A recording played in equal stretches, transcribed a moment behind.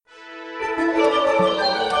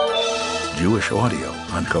Jewish audio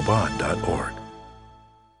on Chabad.org.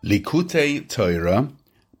 Likutei Torah,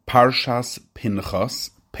 Parshas Pinchas,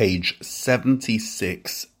 page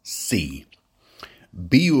 76c.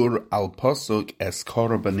 Biur al Posuk es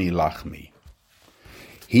Korbani Lachmi.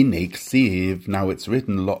 Hine ksiv, now it's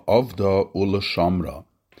written Lo Ovda Ula Shomra,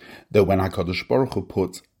 that when HaKadosh Baruch Hu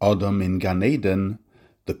put Adam in Gan Eden,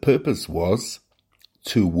 the purpose was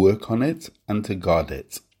to work on it and to guard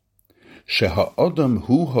it. Sheha Adam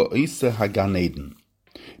hu ha'isa ha-Gan Eden,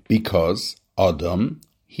 because Adam,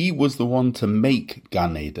 he was the one to make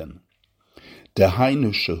Gan Eden.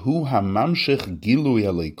 Dehainu shehu ha-mamshech gilui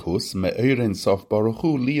elikus me'er ein sof baruch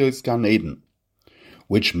hu liyos Gan Eden,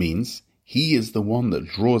 which means he is the one that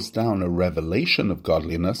draws down a revelation of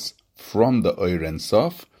godliness from the Ohr Ein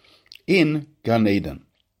Sof in Gan Eden.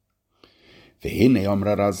 V'hine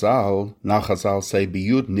omra Razal, Nachazal say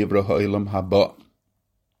biyud nivra ha'olam haba,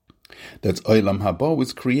 that Olam Haba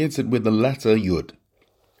was created with the letter Yud.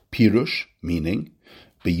 Pirush, meaning,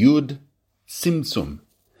 biyud simtsum,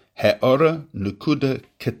 he'ora nukuda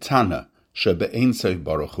ketana, shebe'ein sof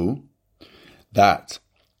baruch hu, that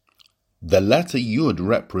the letter Yud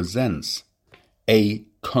represents a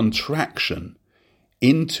contraction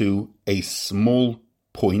into a small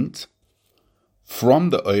point from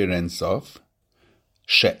the Ohr Ein Sof,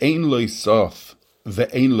 she'ein loi sof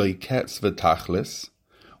ve'ein loi ketz v'tachlis,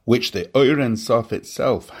 which the Ohr Ein Sof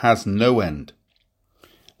itself has no end.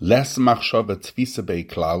 Les machshava tfisa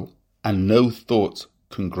be'klal, and no thought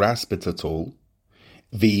can grasp it at all.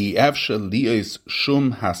 V'yevsha liyos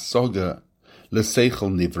shum hasoga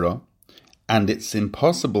l'seichel nivra, and it's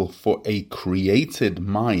impossible for a created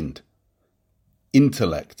mind,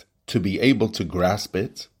 intellect, to be able to grasp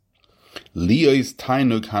it. Liyos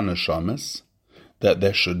tainug hanashamis, that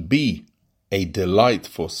there should be a delight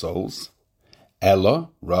for souls. Ella,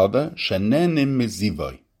 rather, shenenim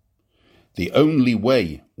mizivoi, the only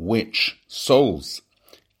way which souls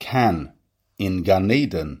can, in Gan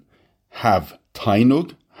Eden, have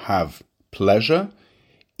tainug, have pleasure,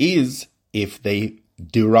 is if they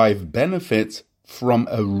derive benefit from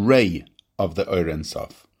a ray of the Ohr Ein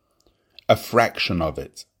Sof, a fraction of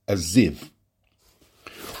it, a ziv.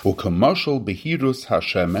 U'kamoshel behirus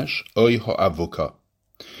hashemesh oy ha'avuka,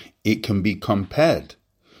 it can be compared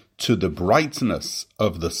to the brightness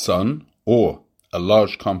of the sun, or a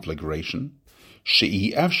large conflagration,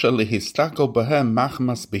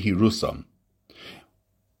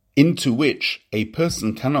 into which a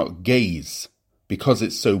person cannot gaze because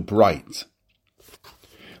it's so bright.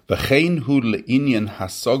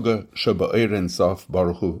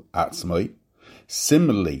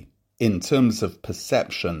 Similarly, in terms of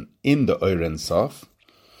perception in the Ohr Ein Sof,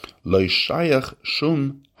 lo shayach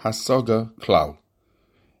shum hasoga klal,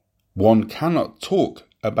 one cannot talk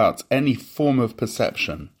about any form of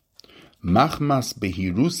perception. Machmas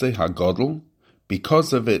behiruse hagodol,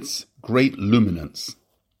 because of its great luminance.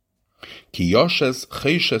 Kiyoshes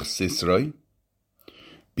cheshech sisroi,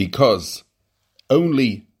 because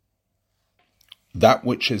only that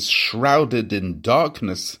which is shrouded in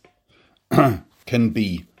darkness can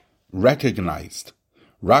be recognized.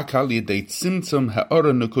 Rak al yedei tzimtzum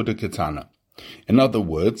ha'ora nukuda ketana. In other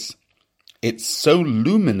words, it's so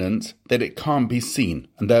luminant that it can't be seen,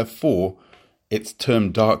 and therefore it's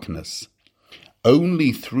termed darkness.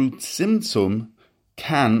 Only through tzimtzum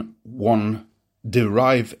can one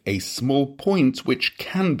derive a small point which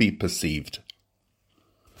can be perceived.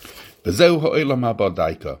 And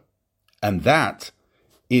that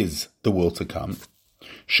is the world to come.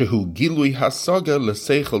 Shehu gilui hasaga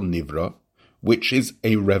l'seichel nivra, which is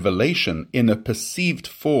a revelation in a perceived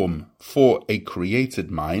form for a created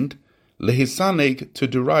mind, lehisaneg, to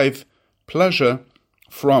derive pleasure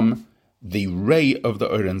from the ray of the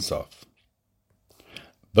Ohr Ein Sof.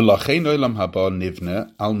 V'lachein olam haba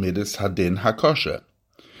nivne al midas hadin hakosher,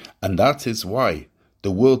 and that is why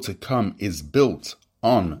the world to come is built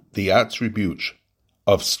on the attribute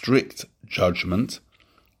of strict judgment,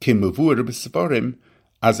 kimuvur b'svarim,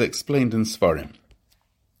 as explained in Svarim.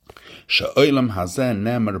 She'olam hazeh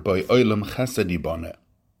nemer by olam chesed yiboneh,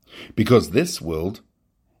 because this world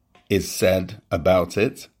is said about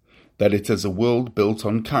it that it is a world built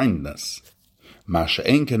on kindness.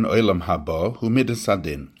 Masha'enken olam haba hu midas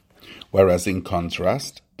hadin, whereas in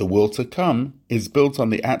contrast, the world to come is built on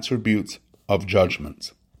the attribute of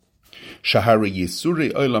judgment. Shahari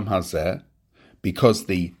yisuri olam hazeh, because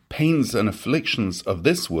the pains and afflictions of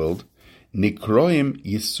this world, nikroim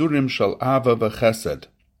yisurim shal ava v'chesed,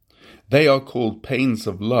 they are called pains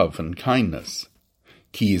of love and kindness.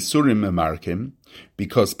 Ki yisurim emarkim,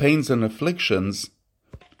 because pains and afflictions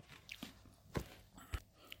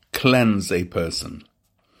cleanse a person.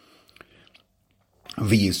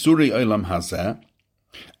 V'yisuri olam hazeh,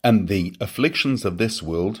 and the afflictions of this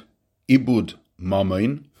world, ibud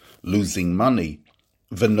mammon, losing money,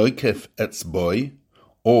 v'noikef etzboi,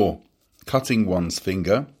 or cutting one's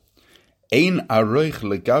finger, ein aroich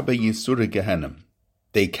legabe yisuri Gehenim.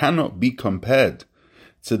 They cannot be compared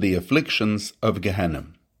to the afflictions of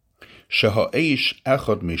Gehenim. Sheha'eish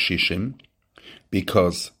echad mishishim,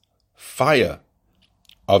 because fire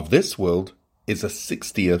of this world is a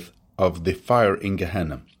 60th of the fire in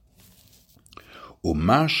Gehenim.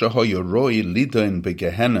 Uma shehoyoroi lidoin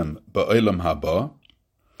beGehenim ba'olam haba,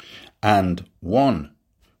 and one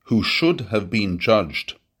who should have been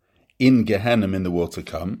judged in Gehenim in the world to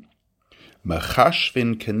come,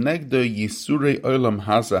 mechashvin kenegdo yisurei olam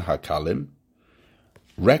haza hakalim,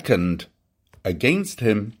 reckoned against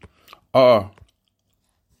him are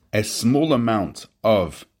a small amount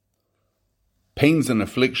of pains and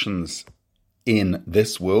afflictions in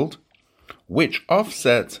this world, which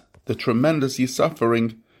offset the tremendous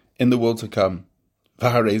suffering in the world to come.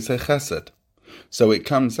 V'harei ze chesed. So it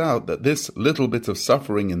comes out that this little bit of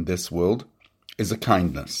suffering in this world is a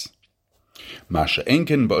kindness. Masha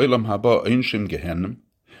enken ba'olam haba onshim Gehenim,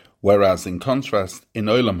 whereas in contrast in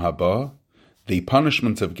olam haba, the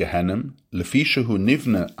punishment of Gehenim, lefi shehu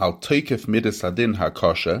nivne al toikef midas hadin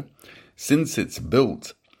hakosher, since it's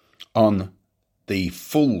built on the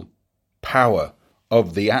full power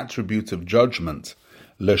of the attribute of judgment,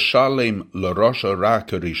 leshalem l'rosha ra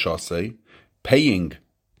kerishase, paying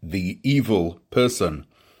the evil person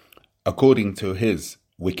according to his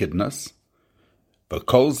wickedness.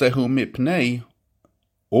 V'kol zehu mipnei,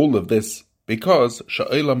 all of this because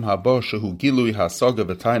she'olam haba shehu gilui hasaga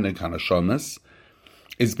v'taineg hanashonas,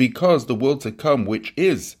 is because the world to come, which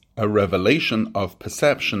is a revelation of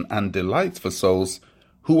perception and delight for souls,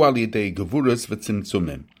 hu al yidei gevuras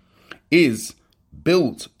v'tzimtzumim, is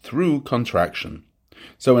built through contraction.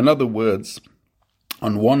 So in other words,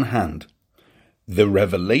 on one hand, the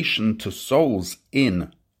revelation to souls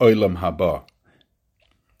in olam haba,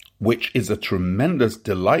 which is a tremendous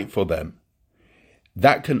delight for them,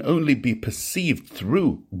 that can only be perceived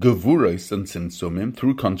through gevuros and tzimtzumim,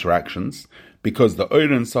 through contractions, because the Or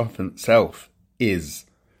Ein Sof itself is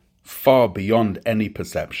far beyond any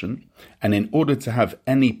perception, and in order to have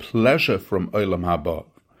any pleasure from olam haba,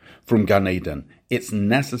 from Gan Eden, it's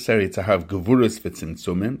necessary to have gevuros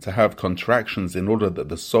v'tzimtzumim, to have contractions in order that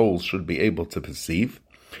the souls should be able to perceive.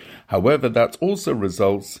 However, that also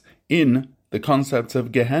results in the concept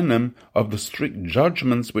of Gehenim, of the strict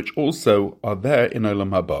judgments which also are there in olam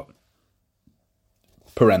haba.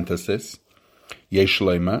 Parenthesis, yesh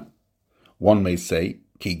lomer, one may say,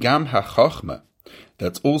 ki gam ha-chochma,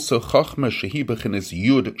 that also chochma shehi b'chinas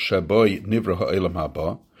yud shaboy nivra ha'olam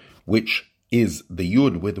haba, which is the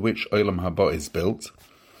yud with which olam haba is built,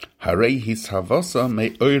 harei his havasa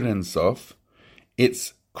me Or Ein Sof,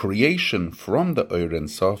 its creation from the Or Ein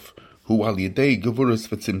Sof, hu al yidei gevuros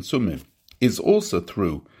v'tzimtzumim, is also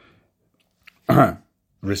through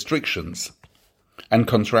restrictions and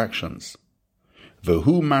contractions.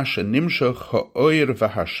 V'hu ma shenimshach ha'oir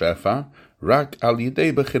v'hashefa rak al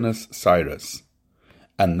yidei b'chinas cyrus.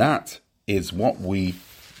 And that is what we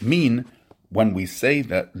mean when we say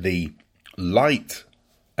that the light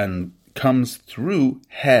and comes through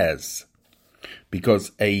hairs,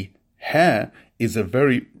 because a hair is a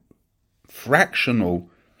very fractional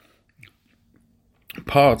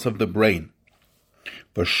part of the brain.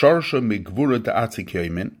 V'sharsha migvura da'atik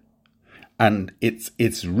yomin, and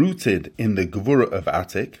it's rooted in the gvura of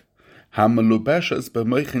Atik, hamelubeshas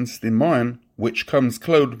b'moichin stimoin, which comes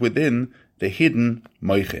clothed within the hidden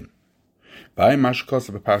moichin. V'ay mashkos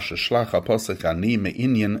b'pasha shlach ha'posach ani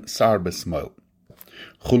me'inyan sar b'smoil.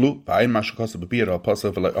 Chulu, v'ay mashkos b'bir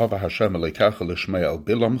ha'posach v'le'ova Hashem le'kacha l'shmei al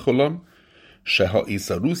bilam chulam,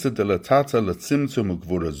 sheha'isarusa delatata l'tzimtzum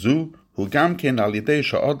ugvura zu, hu gam ken al yidei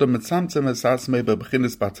sha'odam mitzamtzem esasmei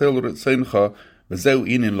b'b'chinis batel ritzeincha v'zeu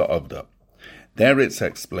inin la'avda. There it's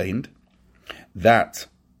explained that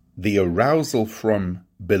the arousal from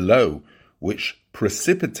below, which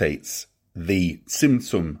precipitates the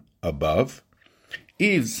tzimtzum above,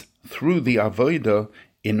 is through the avodah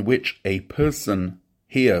in which a person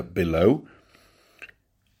here below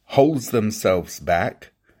holds themselves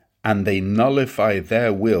back and they nullify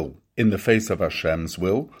their will in the face of Hashem's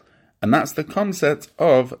will, and that's the concept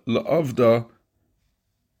of la'avda,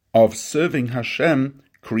 of serving Hashem,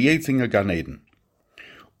 creating a Gan Eden.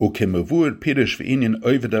 Ukemavur pirish v'inyan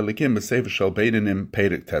oved elikim b'sefer shel beinanim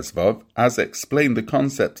perek tesvav, as explained the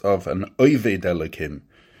concept of an oved elikim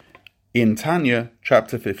in Tanya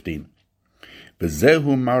chapter 15.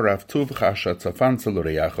 B'zehu marav tuvcha asher tzafantzal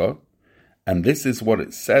reyacha, And this is what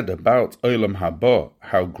it said about Olam Haba,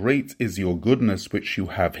 how great is your goodness which you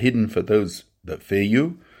have hidden for those that fear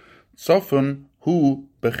you. Tzofon hu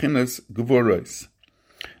bechinas gevuros.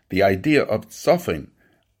 The idea of tzofon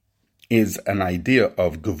is an idea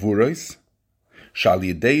of gevuros, shal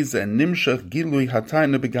yedei ze nimshach gilui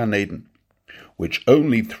hatayna began Eden, which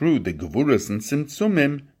only through the gevuros and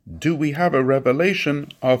tzimtzumim do we have a revelation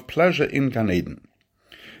of pleasure in Gan Eden.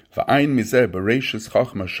 V'ayin mizeh bereishis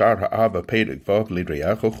chachma shar ha'ava perek vav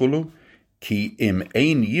lidreyacho chulu, ki im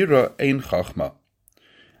ein yira ein chachma.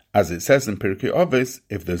 As it says in Pirkei Avos,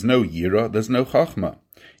 if there's no yira, there's no chachma.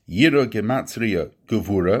 Yira gematzria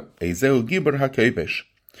gevura ezeu gibur hakevesh.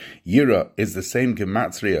 Yira is the same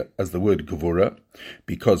gematzria as the word gevura,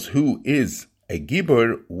 because who is a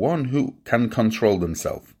gibur? One who can control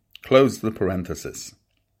themselves. Close the parenthesis.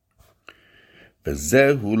 This is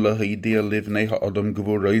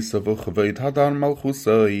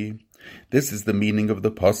the meaning of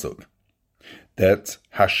the pasuk, that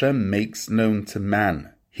Hashem makes known to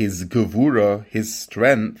man his gevura, his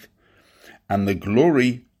strength, and the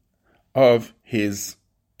glory of his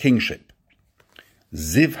kingship.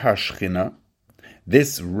 Ziv hashchina,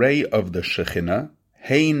 this ray of the Shekhinah,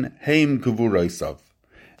 hein heim gevurosav.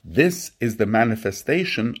 This is the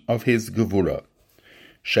manifestation of his gevura.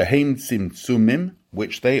 Shehem tzimtzumim,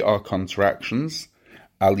 which they are contractions,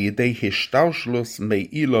 al yedei hishtalshlus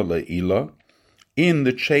me'ila le'ila, in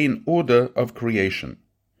the chain order of creation.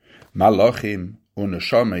 Malachim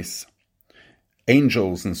u'neshames,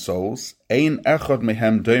 angels and souls, ein echad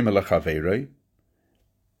mehem doime lechaverei,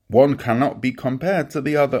 one cannot be compared to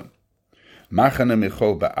the other. Machane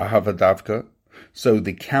Michal be'ahava davka, so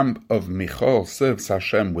the camp of Michal serves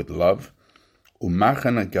Hashem with love,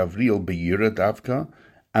 u'machane Gavriel be'yira davka,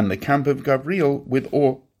 and the camp of Gavriel with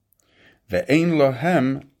awe. Ve'ein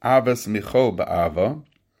lohem avas Michal be'ava,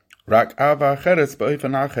 rak ava acheres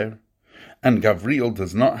be'ofen acher. And Gavriel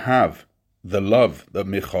does not have the love that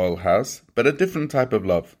Michal has, but a different type of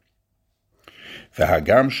love.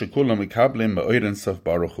 Ve'hagam shekulam mikablim be'oren sof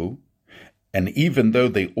baruch hu, and even though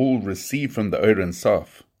they all receive from the Oren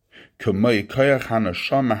Sof, kumoi koyach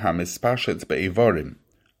hanashama hamispashet be'evarim,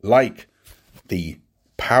 like the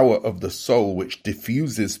power of the soul which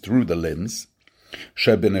diffuses through the limbs,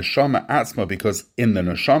 shebineshama atzma, because in the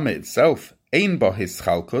neshama itself, ein ba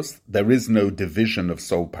hischalkus, there is no division of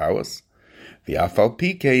soul powers. V'afal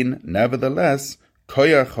pikein, nevertheless,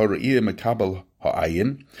 koyach ha're'iyah mekabel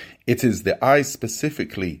ha'ayin, it is the eye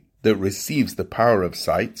specifically that receives the power of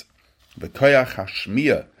sight. V'koyach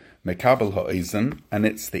hashmiya mekabel ha'ezen, and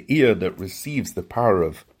it's the ear that receives the power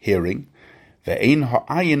of hearing. Ve'ein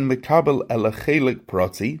ha'ayin mekabel elechelik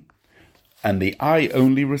prati, and the eye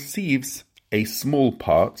only receives a small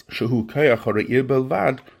part, shehu koyach ha're'iyah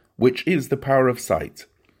belvad, which is the power of sight.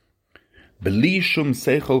 Beli shum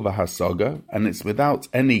seichel v'hasaga, and it's without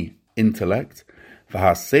any intellect.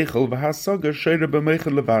 V'haseichel v'hasaga sheire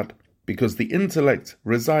b'meichel levad, because the intellect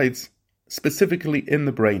resides specifically in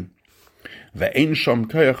the brain. Ve'ein shom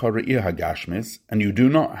koyach ha're'iyah hagashmis, and you do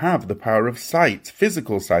not have the power of sight,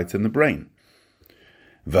 physical sight in the brain.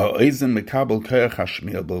 V'ha'oizen mekabel koyach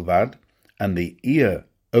hashmiel belvad, and the ear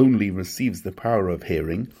only receives the power of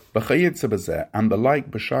hearing. B'chayetze b'zeh, and the like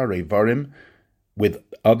b'sharei varim, with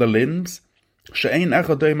other limbs, she'ein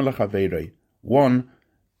echad doime lechaverei, one,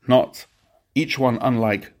 not each one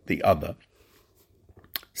unlike the other.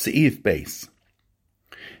 Se'if base.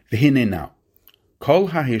 V'hine now, kol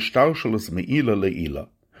ha'hishtalshelus me'ila le'ila,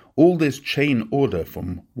 all this chain order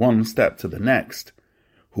from one step to the next,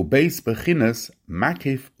 hu beis bechinas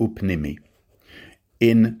makif upnimi.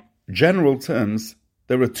 In general terms,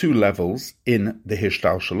 there are two levels in the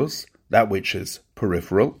hishtalshelus, that which is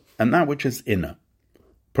peripheral and that which is inner.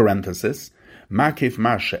 Parenthesis, makif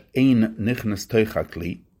masha ein nichnas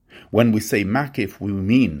toichakli. When we say makif, we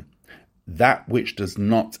mean that which does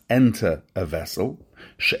not enter a vessel,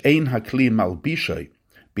 she'ein hakli malbishay,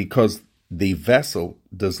 because the vessel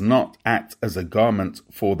does not act as a garment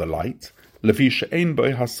for the light, lefi she'ein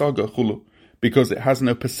boi hasaga chulu, because it has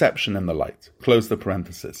no perception in the light. Close the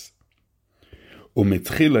parenthesis.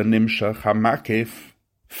 Umitchila nimshach hamakif,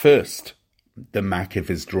 first the makif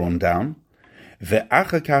is drawn down,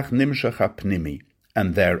 ve'achakach nimshach hapnimi,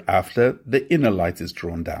 and thereafter the inner light is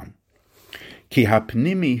drawn down. Ki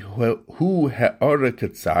hapnimi hu he'ora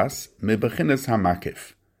ketzas mebechinas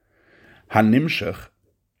hamakif. Hanimshach,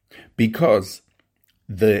 because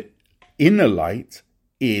the inner light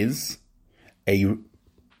is a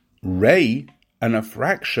ray and a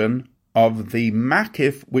fraction of the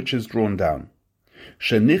makif which is drawn down.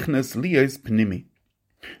 Shenichnas liyos pnimi,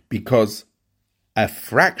 because a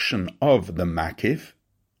fraction of the makif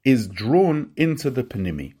is drawn into the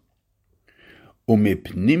Pnimi.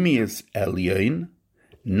 Umipnimius elyon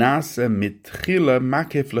nasa mitchila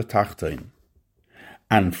makif letachton.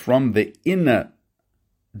 And from the inner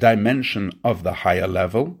dimension of the higher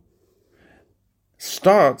level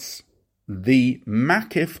starts the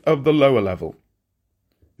makif of the lower level.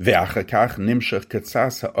 Ve'achakach nimshach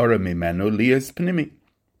ketzas ha'ora mimenu liyas pnimi.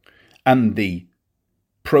 And the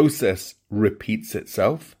process repeats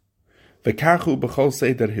itself. V'kachu b'chol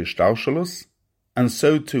seder hishtalshalus, and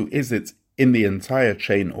so too is it in the entire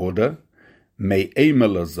chain order. Me'ema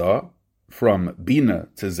lazah, from bina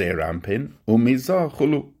to zeirampin, umizah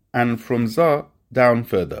chulu, and from zah down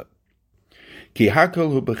further. Ki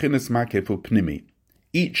hakol hu bechinas makif u pnimi,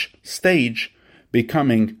 each stage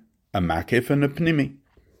becoming a makif and a pnimi.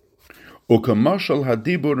 Ukamoshal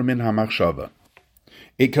hadibur min hamachshava.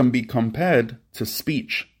 It can be compared to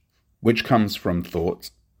speech, which comes from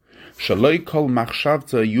thought. Shaloi kol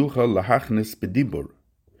machshavta yuchal lahachnis bedibur.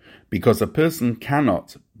 Because a person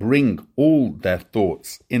cannot bring all their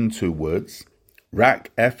thoughts into words.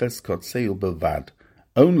 Rak efes kotseil belvad.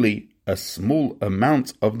 Only a small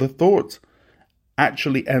amount of the thought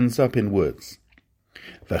actually ends up in words.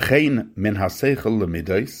 V'chein min haseichel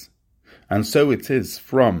lemidos. And so it is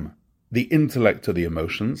from the intellect to the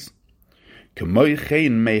emotions. K'moi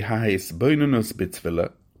chein me ha'hisbonenus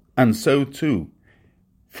b'tefillah. And so too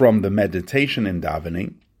from the meditation in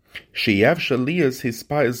davening. Sheyev shaliyas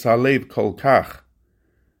hispayas halev kol kach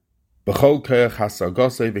b'chol koach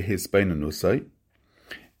hasagosei v'hisbonenusei.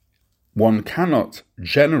 One cannot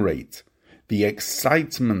generate the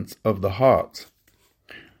excitement of the heart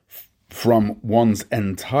from one's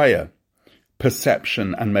entire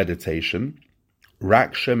perception and meditation.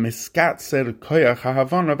 Raksha miskatzer koach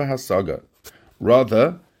hahavana v'hasaga.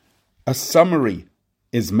 Rather, a summary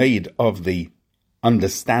is made of the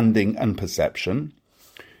understanding and perception.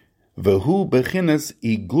 V'hu bechinas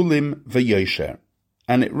igulim v'yosher.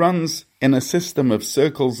 And it runs in a system of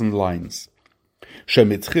circles and lines.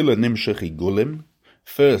 Shemitchila nimshach igulim.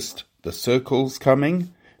 First, the circles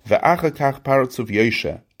coming. Ve'achakach parts of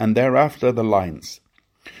yosher. And thereafter the lines.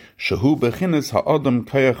 Shehu bechinas ha'odam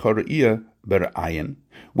koach har'iyah ber'ayin.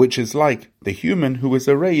 Which is like the human who is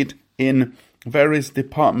arrayed in various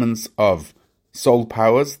departments of soul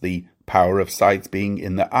powers, the power of sight being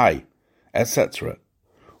in the eye, etc.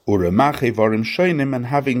 Uremache vorim shoinim, and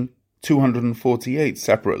having 248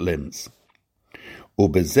 separate limbs.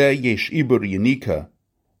 Ubezeh yesh ibur yenika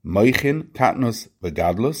moichin katnus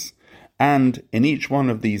v'gadlus, and in each one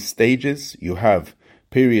of these stages you have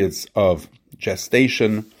periods of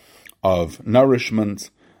gestation, of nourishment,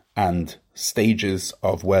 and stages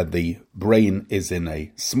of where the brain is in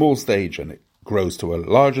a small stage and it grows to a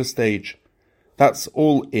larger stage. That's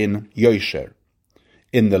all in Yosher,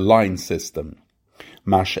 in the line system.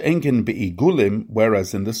 Mash'enkin be'igulim,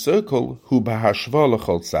 whereas in the circle, hu b'hashva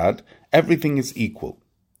l'chol tzad, everything is equal.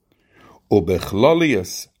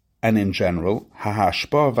 Ubechlolius, and in general,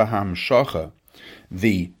 ha'hashpa v'hamshacha,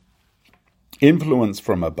 the influence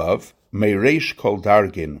from above, meiresh kol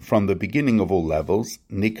dargin, from the beginning of all levels,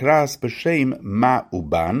 nikras b'shem ma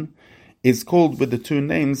uban, is called with the two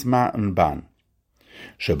names ma and ban.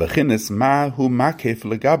 Shebechinis ma hu makif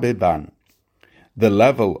legabe ban. The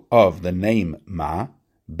level of the name ma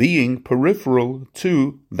being peripheral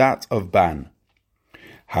to that of ban.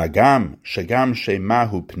 Hagam shegam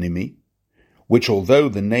shemahu pnimi, which although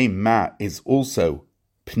the name ma is also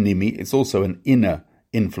pnimi, it's also an inner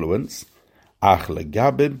influence, ach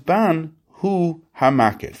legabe ban hu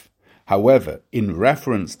hamakif. However, in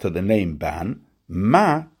reference to the name ban,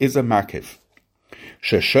 ma is a makif.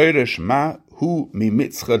 Sheshoresh ma hu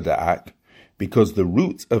mimitzcha da'ak, because the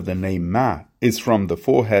root of the name ma is from the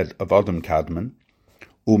forehead of Adam Kadmon.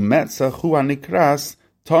 Umetzach hu anikras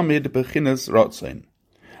tamid bechinas rotzein,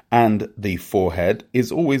 and the forehead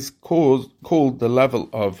is always called the level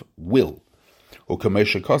of will.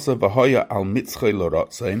 Ukameshakosa v'hoya al mitzchay lo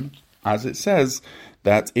rotzein, as it says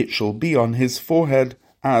that it shall be on his forehead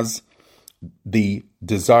as the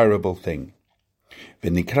desirable thing.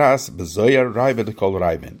 V'nikras b'zoyar raiva kol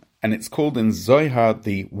raivin, and it's called in Zohar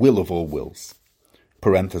the will of all wills.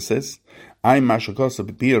 Parenthesis, I mashakosa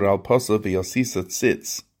b'bir al posa v'yosisa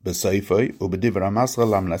tzitz b'seifoi u'b'divra masra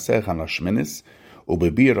lam nasech hanashminis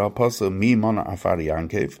u'b'bir al posa mi mona afar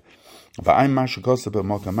yankev v'ay mashakosa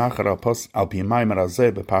b'mokamachar al pos al pimayim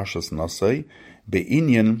razeh b'pashas nosei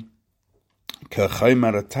b'inyan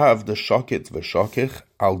k'chaymer atav de shokit v'shokich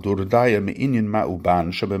al durdaya me'inyan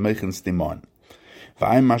ma'uban sheb'mechin stimon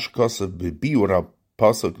v'ay mashakosa b'biur al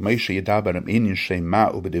pasuk Moshe yedaber im inyan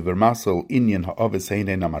shema ubediver masel inyan ha'ovis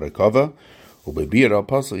heine namarakova ובביר על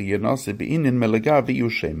פוסק ינוסי בעניין מלגה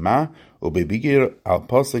ויושמה, ובביר על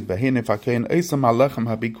פוסק והנה פקיין עשם הלחם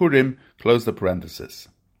הביקורים, close the parenthesis.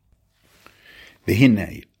 והנה,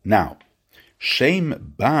 now,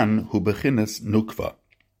 Shem ban hu beginnes nukva.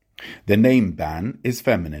 The name ban is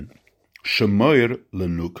feminine. Shemoir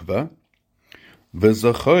lenukva,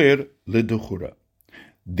 v'zachoir leduchura.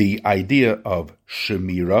 The idea of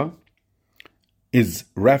shemira is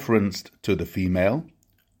referenced to the female,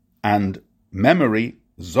 and memory,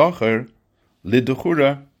 zocher,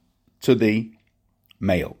 leduchura, to the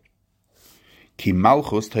male. Ki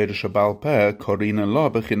malchus teirish bal peh korina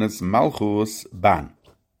lo beginnes malchus ban.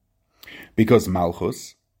 Because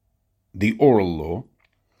malchus, the oral law,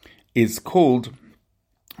 is called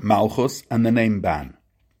malchus and the name ban.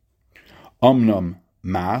 Omnom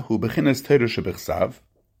ma hu beginnes teirish bechsav,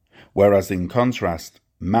 whereas in contrast,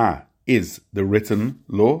 ma is the written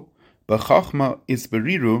law, bechachma is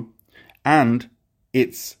beriru, and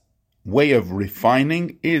its way of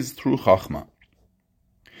refining is through chachma.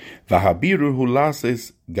 Vahabiru hu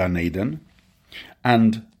lasis Gan Eden,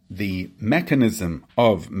 and the mechanism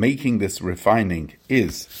of making this refining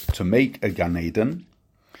is to make a Gan Eden.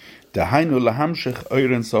 Dahainu lahamshich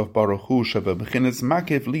oiren sof baruch hu shebebechinas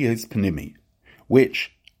makev liyes pnimi,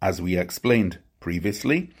 which, as we explained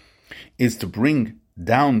previously, is to bring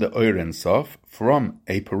down the oiren sof from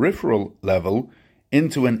a peripheral level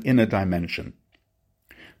into an inner dimension.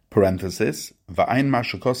 Parenthesis, Va'ain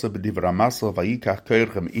mashakosa b'divra masal va'yikach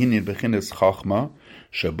koirchem inin bechinas chachma,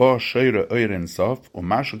 sheba sheire oiren sof,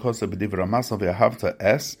 u'mashakosa b'divra masal v'yahavta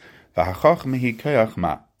es, v'hachachma hi koyach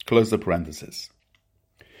ma. Close the parenthesis.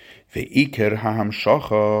 Ve'iker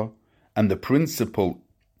ha'hamshacha, and the principal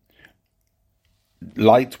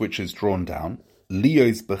light which is drawn down,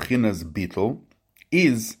 liyos bechinas bittul,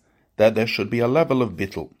 is that there should be a level of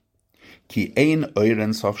bittul. Ki ein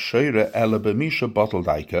oiren sof sheire ele b'misha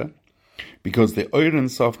bottledaika, because the oiren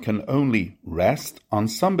sof can only rest on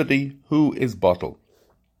somebody who is bottle.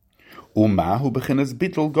 Uma hu bechinas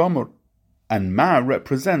bittul gomer, and ma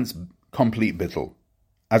represents complete bittul,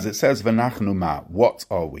 as it says v'nachnu ma, what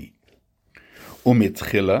are we?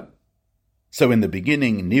 Umitchila, so in the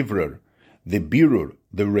beginning nivrer, the birur,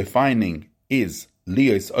 the refining, is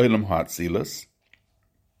liyos olam ha'atzilus,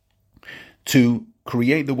 to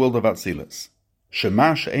create the world of Atzilus.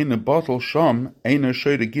 Shemash eine bottle shom eine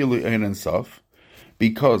shoyre gilu eiren sof,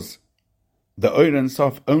 because the eiren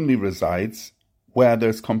sof only resides where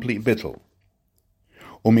there's complete bittul.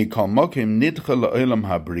 Umikol mokim nidcha le'olam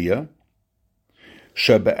habriya,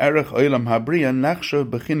 shebe'erech olam habriya nachshe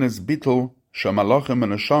bechines bittul shemalachim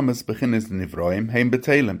and neshamas bechines nivroim heim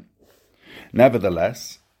betelim.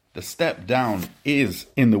 Nevertheless, the step down is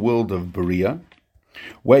in the world of Beriah,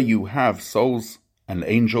 where you have souls and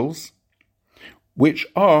angels, which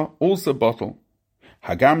are also bottle.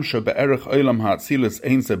 Hagam shebe'erech olam ha'atzilus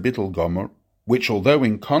ein ze bittul gomer, which although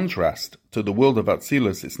in contrast to the world of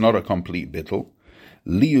Atzilus is not a complete bittul,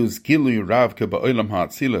 liuz gilu ravke be'olam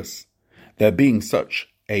ha'atzilus, there being such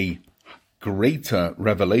a greater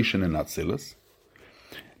revelation in Atzilus,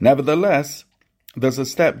 nevertheless, there's a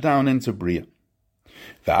step down into Bria.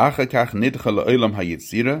 Ve'achar kach nidcha le'olam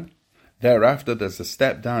ha'yitzira, thereafter there's a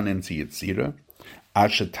step down into Yitzira,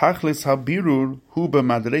 Ashetachlis habirur hu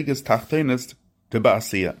b'madreges tachtenes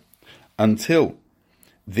deba'asiya, until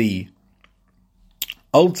the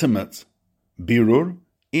ultimate birur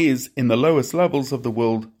is in the lowest levels of the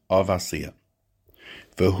world of Asiya.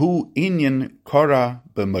 V'hu inyan kora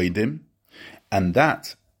b'moidim, and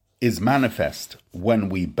that is manifest when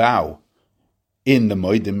we bow in the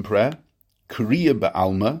moidim prayer, kriya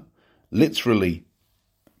ba'alma, literally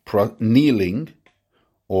kneeling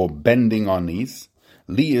or bending on knees,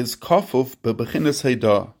 li is kofuf bebechinas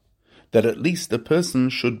heidah, that at least a person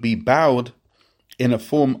should be bowed in a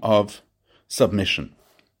form of submission.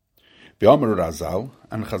 V'yomer Razal,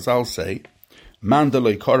 and Chazal say, man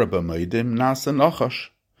deloi kora b'moidim nasa nochash,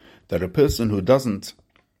 that a person who doesn't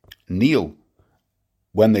kneel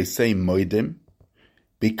when they say moidim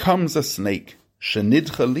becomes a snake,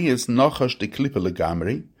 shenidcha li is nochash de klippe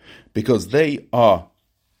legamri, because they are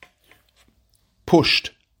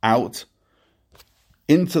pushed out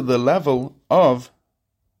into the level of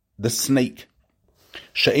the snake.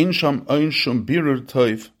 She'ein sham ein shum birur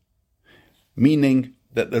toiv, meaning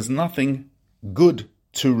that there's nothing good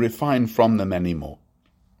to refine from them anymore.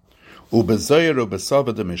 Ubezoyer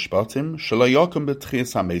ubesava de mishpatim shelo yokem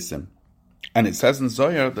betchias hamesim, and it says in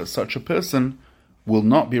Zohar that such a person will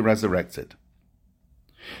not be resurrected.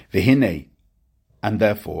 V'hinei, and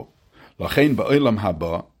therefore, lachein ba'olam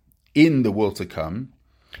haba, in the world to come,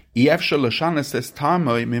 one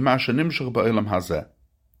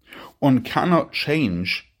one cannot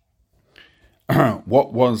change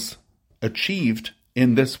what was achieved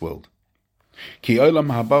in this world. Ki olam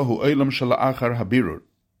haba hu olam shela'achar habirur.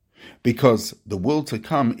 Because the world to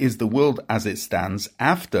come is the world as it stands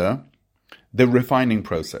after the refining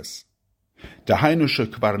process. Dahainu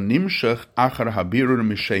shekvar nimshach achar habirur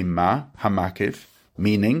mishem ma hamakif,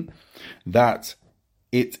 meaning that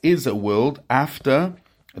it is a world after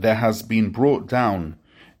there has been brought down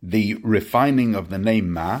the refining of the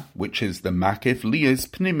name ma, which is the makif, liyes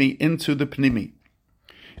pnimi, into the pnimi.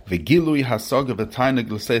 V'gilui hasaga v'tainag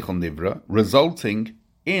l'seichel nivra, resulting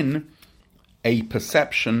in a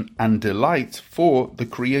perception and delight for the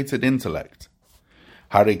created intellect.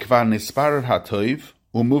 Hare kvar nispar hatoiv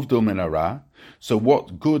umuvdul min hara, so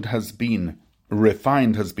what good has been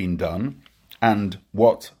refined has been done, and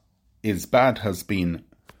what is bad has been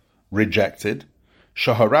rejected.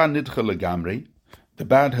 Shahara nidcha legamri, the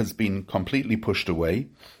bad has been completely pushed away.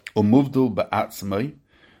 Umuvdul ba'atzmai,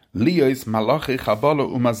 liyos malachi chabala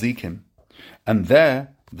umazikim, and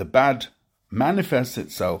there the bad manifests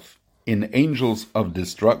itself in angels of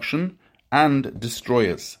destruction and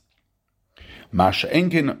destroyers. Masha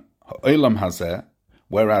enkin ha'olam hazeh,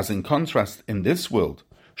 whereas in contrast in this world,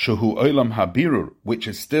 shehu olam habirur, which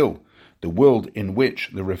is still the world in which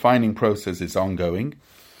the refining process is ongoing,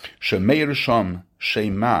 shemeir sham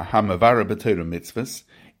shema hamavara b'torah mitzvahs,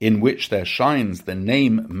 in which there shines the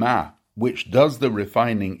name ma, which does the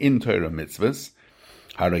refining in Torah mitzvahs.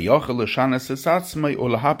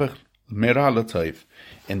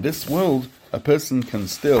 In this world, a person can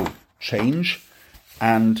still change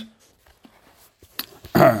and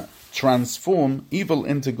transform evil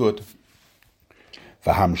into good.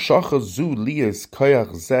 And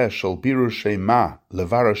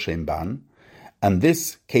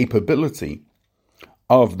this capability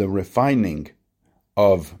of the refining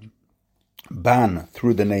of ban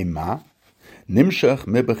through the name ma, nimshach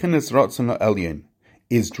mebechinis ratzon ha'elyon,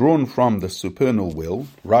 is drawn from the supernal will,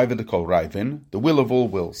 Raiva de kol Raivin, the will of all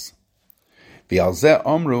wills. V'alzeh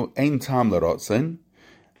omru ein tam l'ratzon,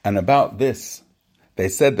 and about this they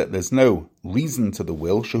said that there's no reason to the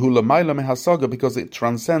will, shehu l'mayla mehasaga, because it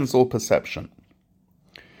transcends all perception.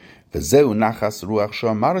 V'zeu nachas ruach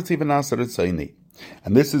she'amarati v'nasa ritzoni,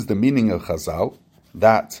 and this is the meaning of Chazal,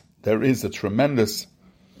 that there is a tremendous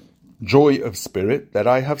joy of spirit that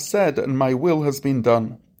I have said and my will has been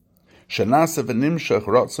done. Shenasa v'nimshach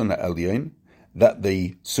ratzon ha'elyon, that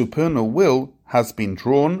the supernal will has been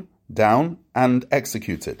drawn down and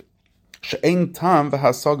executed. She'ein tam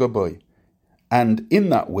v'hasaga boy, and in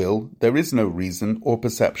that will there is no reason or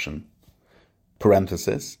perception.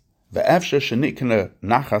 Parenthesis, ve'efshe shenikne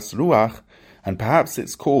nachas ruach, and perhaps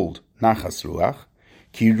it's called nachas ruach,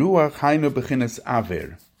 ki ruach hainu b'chines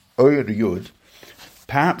aver, oir yud,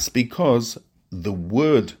 perhaps because the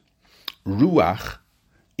word ruach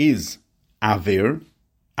is aver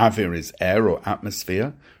is air or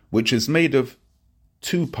atmosphere, which is made of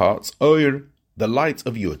two parts, oir, the light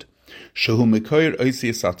of yud, shehu mekoir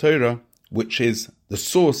oisius ha-Torah, which is the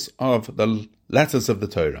source of the letters of the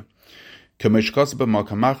Torah. K'meshkos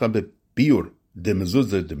b'makamacha b'biur de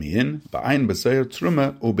mezuzah de mi'in, ba'ayin b'seir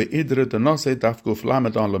truma, u be'idre de nosei daf guf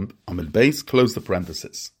lamed amid beis, close the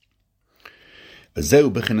parenthesis. V'zeu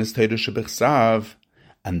b'chines Torah shebechsav,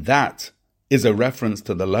 and that is a reference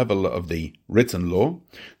to the level of the written law,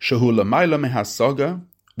 shehu l'mayla mehasaga,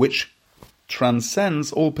 which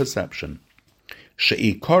transcends all perception.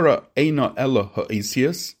 She'ikora eina ela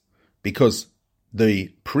ha'isius, because the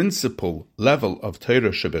principal level of Torah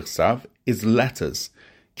shebechsav is letters,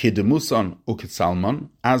 kidemuson uketzalmon,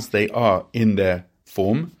 as they are in their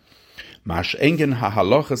form, mash engen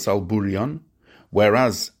ha'halachas al burion,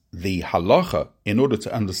 whereas the halacha, in order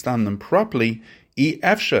to understand them properly,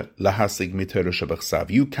 efshe lahasig miTorah shebechsav,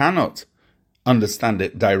 you cannot understand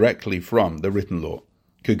it directly from the written law.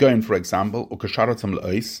 Kegoin, for example, ukasharatam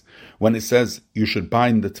l'ois, when it says you should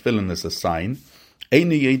bind the tefillin as a sign,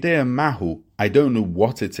 Eini yedea mahu, I don't know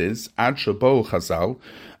what it is, ad shabo Chazal,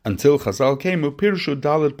 until Chazal came, upirshu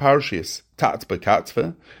daled parshias, tat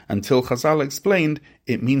bekatve, until Chazal explained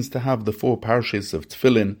it means to have the 4 parshias of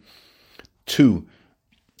tefillin, 2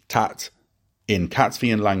 tat in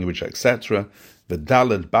Katvian language, etc., the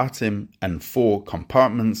daled batim, and 4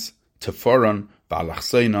 compartments, teforon,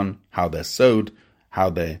 v'alachsoinon, how they're sewed, how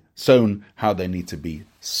they're sewn, how they need to be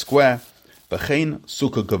square, v'chein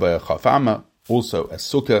sukkah gavaya chafama, also a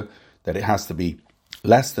sukkah, that it has to be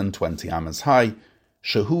less than 20 amas high.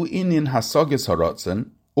 Shehu inyan hasogis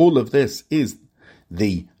haratzen, all of this is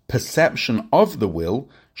the perception of the will,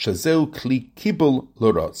 shezeu kli kibul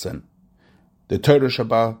l'ratzen, the Torah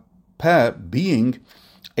Shabbat being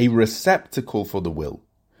a receptacle for the will.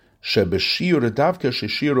 שבשיעור דווקא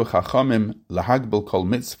ששיעור חכמים להגבל כל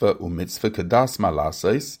מצווה ומצווה כדס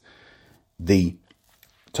malases, the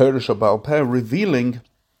Torah Shabbal Peh revealing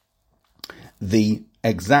the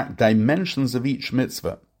exact dimensions of each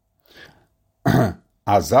mitzvah.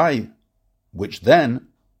 Azai, which then,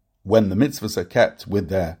 when the mitzvahs are kept with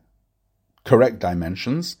their correct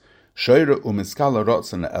dimensions, Shoira umiskala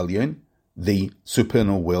rotzen elyon, the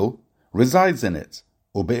supernal will, resides in it.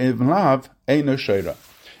 Ube'ivlav eino shoira.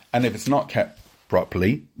 And if it's not kept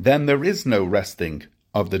properly, then there is no resting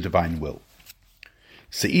of the divine will.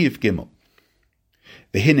 Se'if Gimel.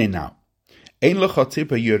 V'hine now. Ein lecha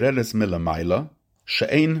tipa yoreres milamayla,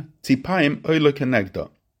 she'ein tipayim oila kenegda.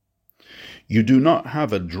 You do not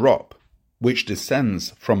have a drop which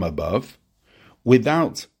descends from above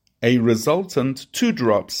without a resultant 2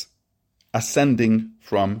 drops ascending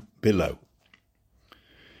from below.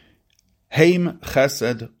 Heim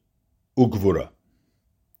chesed ugvura.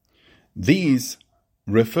 These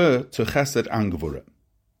refer to chesed and gvura.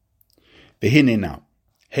 V'hine now.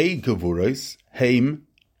 Hei gevuros, heim,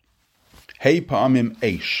 hei pa'amim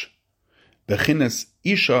eish. Bechines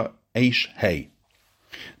isha eish hei.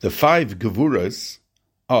 The 5 gevuros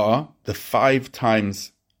are the 5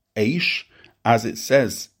 times eish, as it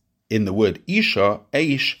says in the word isha,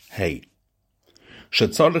 eish hei.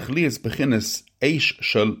 Shetzarech lias bechines eish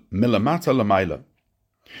shel milamata lamayla.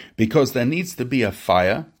 Because there needs to be a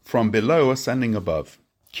fire from below ascending above.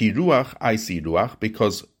 Ki ruach aisi ruach,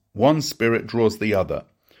 because one spirit draws the other.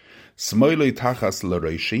 Smoilei tachas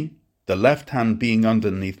l'roshi, the left hand being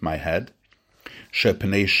underneath my head.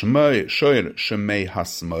 Shepnei shoir shemei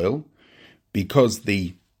hasmoil, because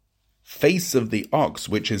the face of the ox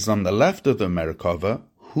which is on the left of the Merkava,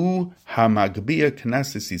 hu hamagbia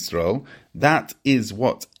knesses Yisrael, that is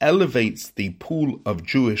what elevates the pool of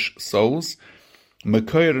Jewish souls.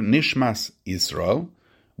 Mekoir nishmas Yisrael,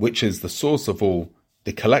 which is the source of all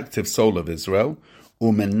the collective soul of Israel.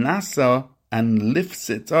 Umenasa, and lifts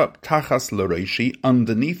it up tachas l'roshi,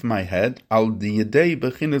 underneath my head, al diyedei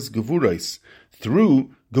bechinas gevuros,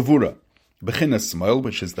 through gevura. Bechinas smoil,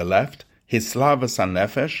 which is the left, hislavas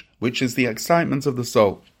hanefesh, which is the excitement of the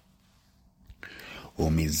soul.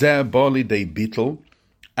 Umizeh bali de bittel,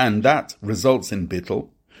 and that results in bittel,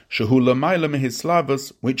 shehu lamayla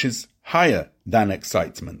mehislavas, which is higher than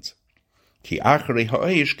excitement. Ki achri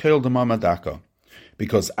ha'eish kel demamadaka,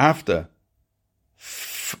 because after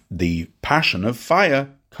the passion of fire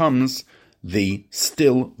comes the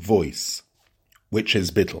still voice, which is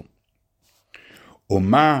bittul.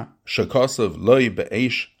 Uma shekosov loy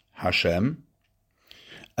be'esh Hashem,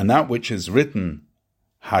 and that which is written,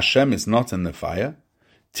 Hashem is not in the fire,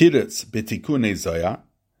 tiretz b'tikune zoya,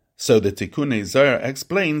 so the tikune zoya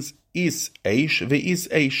explains, is eish ve'is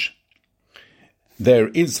eish. There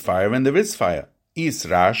is fire and there is fire. Is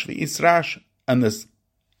rash ve'is rash, and there's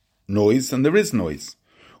noise and there is noise.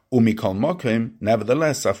 Umikol mokim,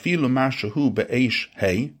 nevertheless, afilu mashahu be'eish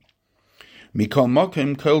hei, mikol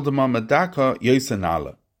mokim kol dema medaka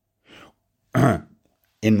yosenala.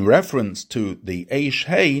 In reference to the eish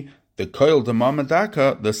hei, the kol dema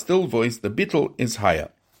medaka, the still voice, the bittul, is higher.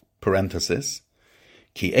 Parenthesis.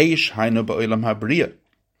 Ki eish hainu ba'olam habriya.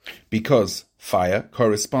 Because fire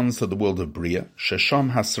corresponds to the world of Bria,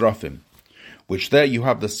 shesham hasrafim, which there you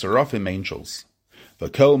have the seraphim angels.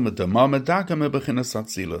 Whereas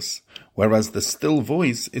the still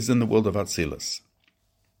voice is in the world of Atzilus.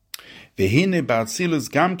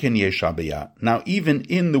 Now even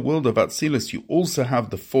in the world of Atzilus you also have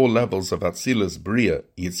the 4 levels of Atzilus, Bria,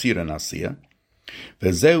 Yitzir and Asiya.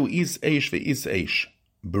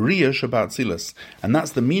 Bria Shabbat, and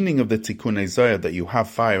that's the meaning of the Tikkun Zohar, that you have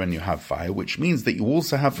fire and you have fire, which means that you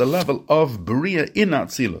also have the level of Bria in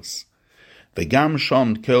Atzilus. V'gam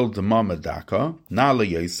shom kel dema medaka na'ala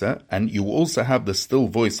yosa, and you also have the still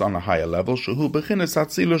voice on a higher level, shehu bechinas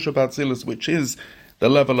Atzilus Shabbat, which is the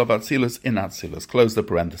level of Atzilus in Atzilus. Close the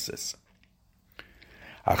parenthesis.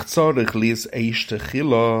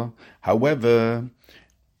 However,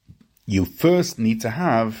 you first need to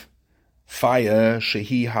have fire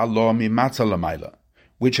shehi halo mimata lamayla,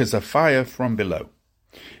 which is a fire from below.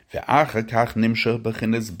 Ve'achar kach nimshach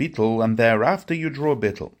bechinas bittul, and thereafter you draw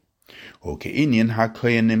bittul. Uke'inyan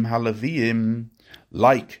hakoyanim halaviyim,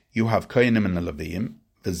 like you have koyanim and halaviyim.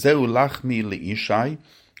 V'zeu lachmi le'ishai,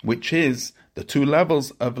 which is the 2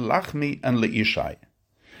 levels of lachmi and le'ishai.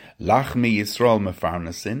 Lachmi Yisrael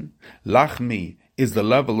mefarnasin. Lachmi is the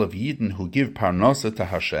level of Yidden who give parnasa to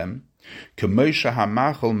Hashem. K'moshe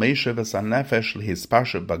hamachol meishe v'sanefesh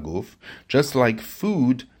lehispasha baguf. Just like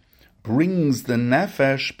food brings the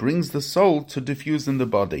nefesh, brings the soul to diffuse in the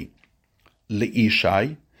body.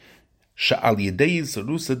 Le'ishai she'al yedei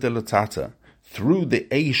zerusa delatata, through the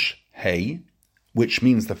eish hey, which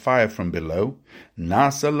means the fire from below,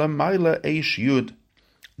 nasa lamayla eish yud,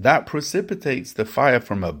 that precipitates the fire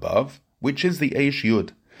from above, which is the eish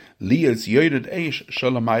yud, liyas yored eish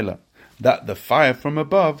shalamayla, that the fire from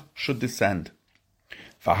above should descend.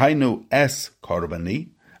 V'hainu es korbani,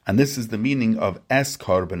 and this is the meaning of es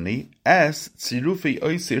korbani, es tzirufi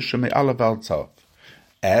oisir sheme alav al tov.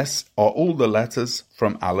 Es are all the letters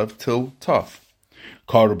from Aleph till Tov.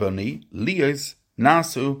 Korbani, liyas,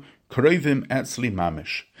 nasu, krovim etzli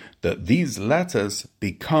mamish, that these letters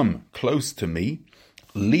become close to me,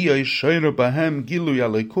 liyas shoyra bahem gilu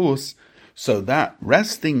yalekus, so that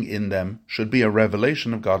resting in them should be a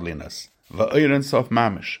revelation of godliness. V'oiren sof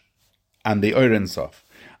mamish, and the oiren sof,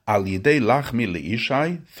 al yidei lachmi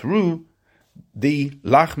leishai, through the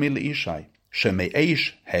lachmi leishai. Sheme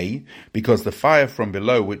eish hey, because the fire from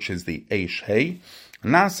below, which is the eish hey,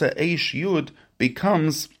 nasa eish yud,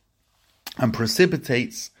 becomes and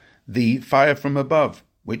precipitates the fire from above,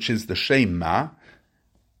 which is the shem ma,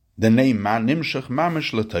 the name ma, nimshach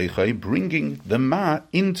mamish l'teichai, bringing the ma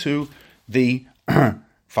into the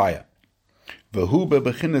fire. V'hu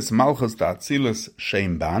bebechinis malchus da'atzilus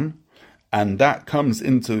shem ban, and that comes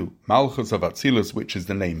into Malchus of Atzilus, which is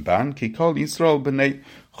the name Ban, Ki Kol Yisrael B'nei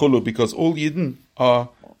Chulu, because all Yidden are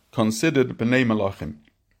considered B'nei Malachim.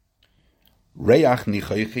 Reach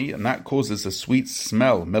Nichaychi, and that causes a sweet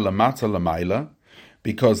smell, Melamata Lamaila,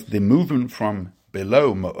 because the movement from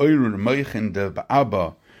below, Ma'oirur Moichin de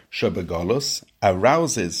Ba'aba Shebegolus,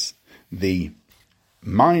 arouses the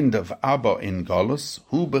mind of Abba in Golus,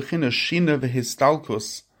 Hu B'china Shina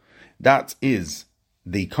V'histalkus, that is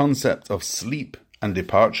the concept of sleep and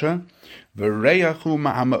departure, v'reyachu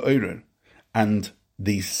ma'ama'orer, and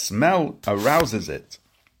the smell arouses it.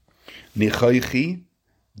 Nichoichi,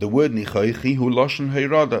 the word nichoichi, hu loshen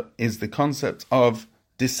heirada, is the concept of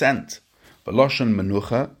descent, v'loshen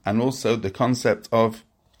menucha, and also the concept of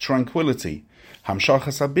tranquility.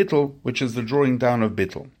 Hamshachas habittel, which is the drawing down of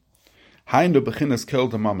bittel. Hainu bechinas kel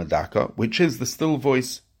damamadaka, which is the still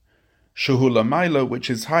voice, Shehula Maila, which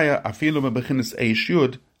is higher, afilu mebechinas eish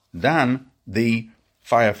yud, than the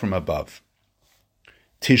fire from above.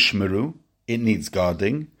 Tishmeru, it needs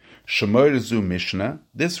guarding. Shemor zu Mishnah,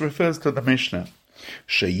 this refers to the Mishnah.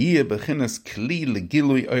 Sheyiyeh bechinas kli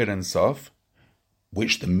legilui oiren sof,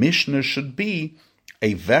 which the Mishnah should be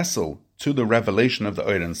a vessel to the revelation of the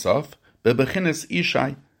oiren sof, bebechinas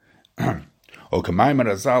ishai. O k'maymer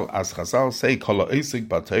azal, as Chazal say, kol ha'osik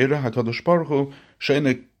b'Torah HaKadosh Baruch Hu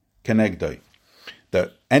she'ene kenegdoi,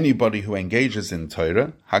 that anybody who engages in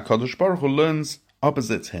Torah, HaKadosh Baruch Hu learns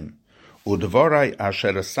opposite him. U'devorai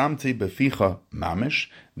asher samti beficha mamish,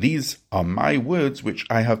 these are my words which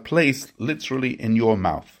I have placed literally in your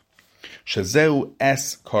mouth. Shezeu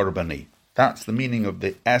es korbani, that's the meaning of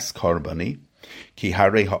the es korbani. Ki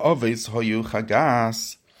harei ha'ovis hoyu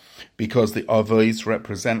chagas, because the ovis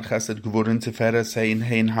represent chesed gvurin tiferes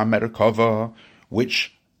hein ha-merkava,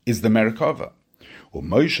 which is the merkava.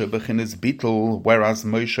 Moshe bechinas bittel, whereas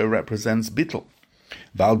Moshe represents bittel.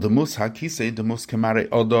 Val demus hakise demus kemare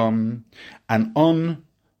odom, and on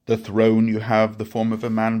the throne you have the form of a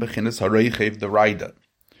man bechinas hareichev, the rider.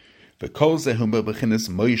 V'kol zehu bechinas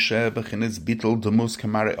Moshe bechinas bittel demus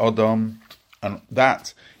kemare odom, and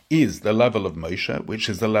that is the level of Moshe, which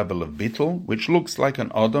is the level of bittel, which looks like an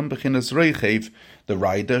odom bechinas reichev, the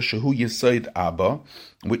rider, shehu yisoid abba,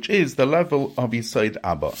 which is the level of yisoid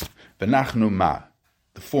abba. V'nachnu ma,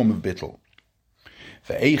 the form of bittul.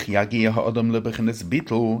 How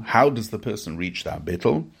does the person reach that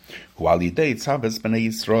bittul?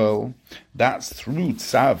 That's through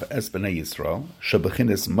tzav es b'nei Yisrael.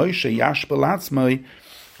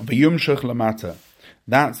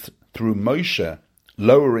 That's through Moshe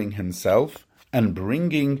lowering himself and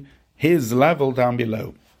bringing his level down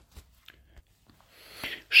below.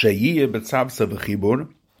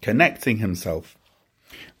 Connecting himself.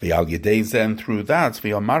 And through that,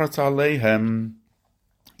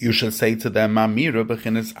 you shall say to them, Mamira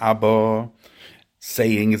bechinas Abba,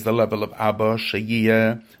 saying is the level of Abba,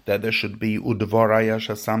 Sheyiyah, that there should be Udvoraya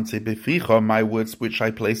shasamti beficha, my words which I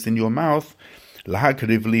placed in your mouth,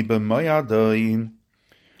 lahakriv liba moyadoi,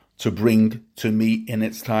 to bring to me in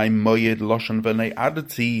its time moyed loshan v'nei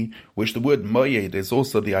adati, which the word moyed is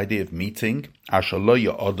also the idea of meeting,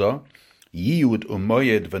 ashaloya oda, Yud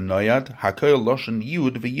umoyed v'noyad, hakoil loshen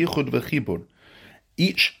yud v'yichud v'chibur.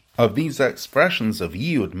 Each of these expressions of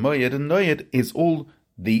yud, moyed, and noyed is all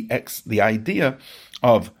the idea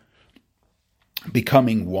of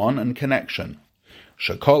becoming one and connection.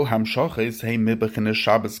 Shakol hamshoches hey mibachines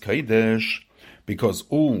Shabbos kodesh, because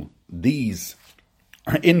all these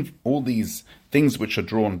in all these things which are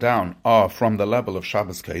drawn down are from the level of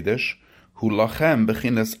Shabbos Kodesh. Hu lachem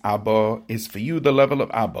bechinas Abba is for you the level of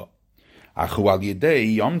Abba. Achu al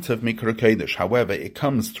yedei Yom Tov Mikra Kodesh. However, it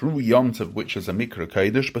comes through Yom Tov, which is a Mikra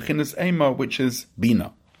Kodesh, bechinas Ema, which is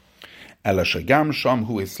Bina. Ela shagam sham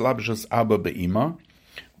hu islabshus Abba be'ima.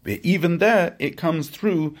 Even there, it comes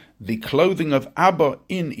through the clothing of Abba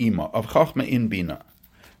in Ima, of Chachma in Bina.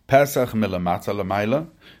 Pesach milamata lamaila.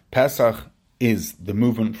 Pesach is the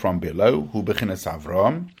movement from below, hu bechinas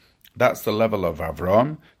Avram. That's the level of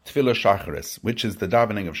Avram. Tefillah Shacharis, which is the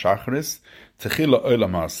davening of Shacharis. Techila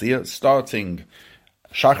Olam HaAsiyah,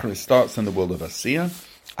 Shacharis starts in the world of Asiyah.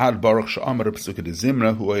 Ad Baruch She'amar Pesukei de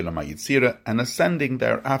Zimra, hu Olam HaYitzira, and ascending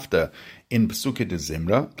thereafter in Pesukei de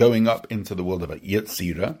Zimra, going up into the world of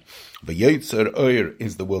Yitzira. V'Yotzer Oyer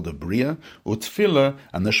is the world of Bria. Utfila,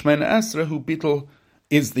 and the Shemona Esrei, who Bittul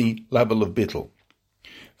is the level of Bittul.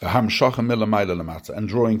 V'Hamshacha milamayla lamata, and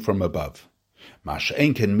drawing from above.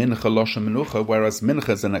 Mash'enken mincha loshem menucha, whereas mincha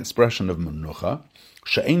is an expression of menucha.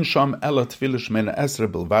 She'en sham ela tefillah Shemona Esrei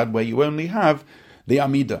bilvad, where you only have the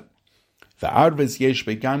Amida. V'arvez yesh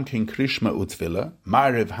begam kin krishma utfila.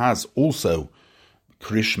 Ma'ariv has also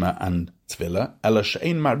krishma and tefillah. Ela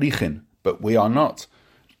she'en marichin, but we are not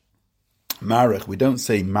marich. We don't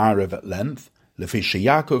say ma'ariv at length. Lefi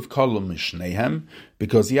sheYaakov kolum mishnehem,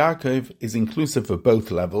 because Yaakov is inclusive of both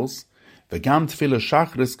levels. V'gam tefillah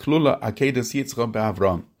Shacharis klula akedas Yitzchak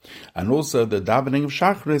be'Avram, and also the davening of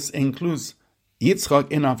Shacharis includes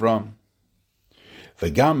Yitzchak in Avram.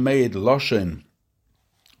 V'gam meid loshen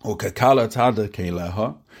or kakala tada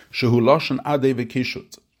keileha shehu loshen ade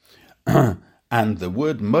v'kishut, and the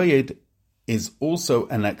word meid is also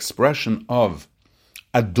an expression of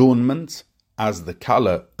adornment, as the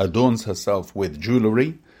kala adorns herself with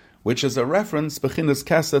jewelry, which is a reference bechinas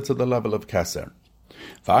keser to the level of keser.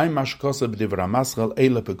 V'ayin mashkosa b'divra maschal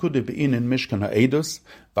eila pekude be'inin mishkan ha'edus,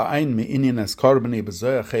 v'ayin me'inin es korbani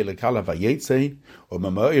b'zoyer chele kala v'yetzei,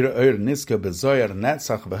 u'ma'oir oir niska b'zoyer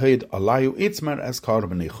netzach v'heid alayu itzmer es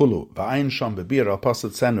korbani chulu, v'ayin sham b'bir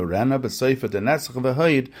aposat senu rena b'soifa de netzach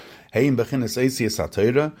v'heid, heim bechinas eisias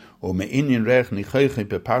ha'teira, u'me'inin rech nichoichi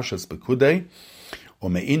b'parshas b'kudei,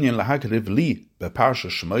 u'me'inin lahakriv li b'parshas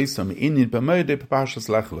shmois, u'me'inin b'moide b'parshas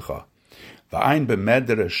lech lecha. V'ayin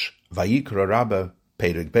b'medresh v'yikra rabba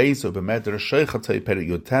Perek Beis or b'medrash Sheichatei Perek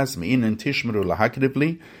Yotes me'inin tishmeru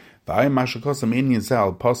lahakrivli v'ayin mashakos me'inin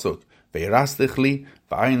zel posuk ve'irastichli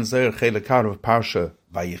v'ayin zer chelekar of parsha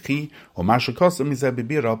v'yichi or mashakos mizeh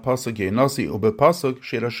b'bira posuk yeinosi u'bepasuk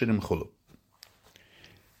shirashirim chulu.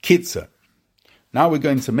 Kitzer. Now we're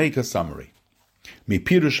going to make a summary.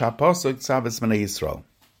 Mipirush ha'posuk tzavis b'nei Yisrael,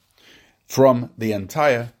 from the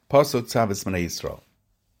entire posuk tzavis b'nei Yisrael.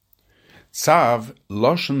 Tzav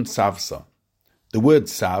loshen tzavsa. The word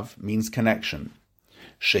Sav means connection.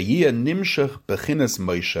 Sheyia nimshach bechinas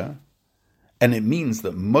Moshe, and it means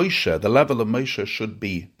that Moshe, the level of Moshe, should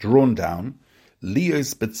be drawn down.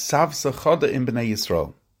 Lios b'tzavsa choda in b'nei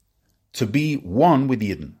Yisrael, to be one with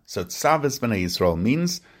Yidden. So Tzavis b'nei Yisrael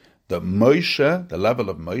means that Moshe, the level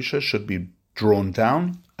of Moshe, should be drawn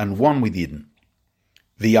down and one with Yidden.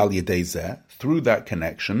 V'yal yedei zeh, through that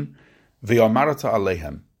connection, v'yomarata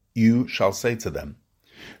alehem, you shall say to them,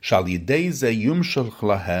 Shal yidei ze yumshach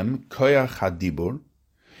lahem koyach hadibur.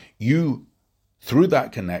 You, through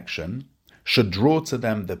that connection, should draw to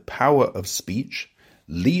them the power of speech.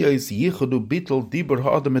 Lios yichadu bittul dibur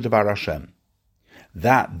ha'adam edvar Hashem.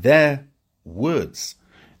 That their words,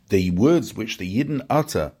 the words which the Yidden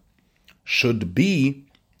utter, should be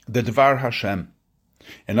the Dvar Hashem.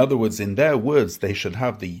 In other words, in their words, they should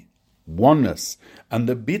have the oneness and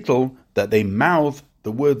the bittul that they mouth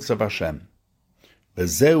the words of Hashem.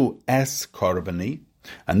 V'zeu es korbani,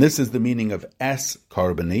 and this is the meaning of es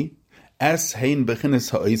korbani. Es hein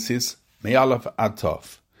bechinis ha'osis me'alef ad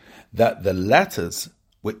tov, that the letters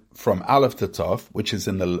from aleph to tov, which is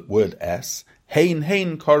in the word es, hein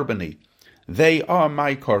korbani, they are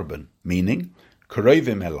my korban, meaning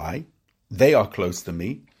korovim elai, they are close to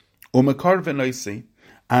me, umekorvin oisi,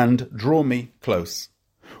 and draw me close.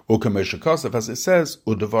 U'kameshakosef, as it says,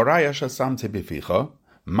 u'devoraya shasamte bificha,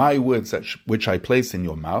 my words which I place in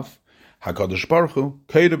your mouth, HaKadosh Baruch Hu,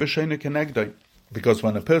 Keira b'shena kenegdoi. Because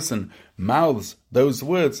when a person mouths those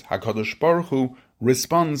words, HaKadosh Baruch Hu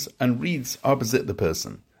responds and reads opposite the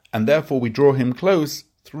person. And therefore we draw him close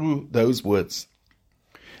through those words.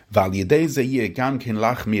 And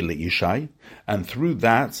through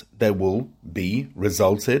that there will be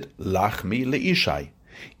resulted lachmi leishai.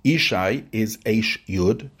 Ishai is Eish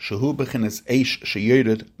Yud, Shehu Bechinas Eish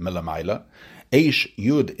Sheyored Melamayla. Eish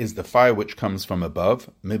Yud is the fire which comes from above,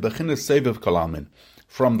 Me Bechinas Seviv Kalalmin,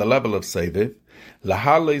 from the level of Seviv,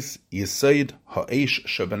 lahalis yisaid ha'esh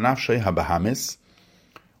shebenafshei habahamis,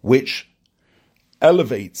 which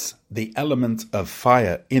elevates the element of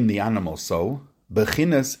fire in the animal soul,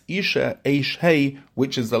 bechinas isha eish hay,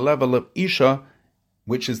 which is the level of isha,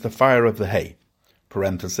 which is the fire of the hay.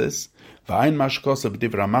 Parenthesis. V'ayin mashkos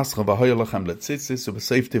b'divra maschal v'hoyolachem letzitzis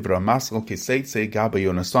u'b'seif divra maschal kiseitze gaba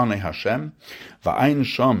yonasane Hashem v'ayin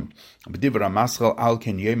shom b'divra maschal al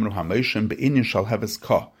ken yemru hamoshem b'inyin shal heves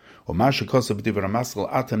ka u'mashkos b'divra maschal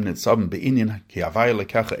atem nitzavim b'inyin ki avay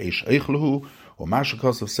lekecha eish eichluhu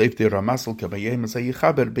u'mashkos b'seif divra maschal kavayem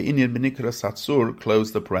zayichaber b'inyin b'nikra satsur.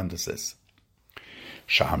 Close the parenthesis.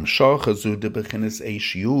 Sham shach azu de b'chinis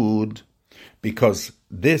eish yud, because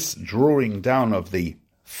this drawing down of the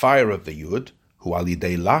fire of the Yud, hu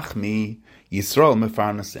alidei lachmi, Yisrael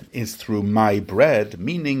mefarnasin, is through my bread,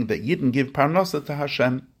 meaning that Yidden give parnasa to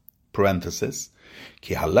Hashem, parenthesis,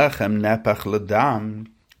 ki halechem nepach ledam,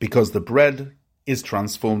 because the bread is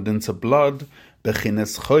transformed into blood,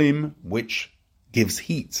 bechines choim, which gives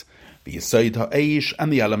heat, v'yisoid ha'eish,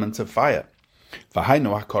 and the elements of fire.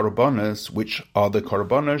 V'hainu ha-korbanos, which are the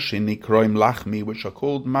korbanos, shenikroim lachmi, which are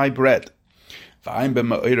called my bread. V'ayin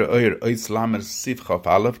b'ma'oyer oyer ois lamer sivchaf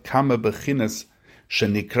aleph kama b'chines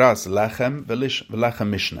shenikras lechem v'lechem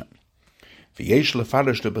mishnah. V'yesh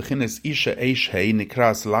lefarish leb'chines isha eish hei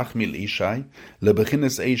nikras lachmi l'ishai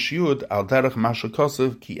leb'chines eish yud al derech masher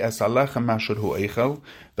kosev ki es alechem masher hu eichel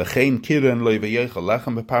v'chein kiren loy v'yeichel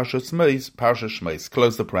lechem v'parsha shmeis.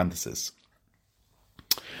 Close the parenthesis.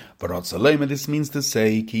 This means to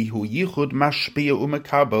say, ki hu yichud mashpia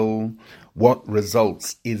umekabel. What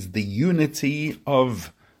results is the unity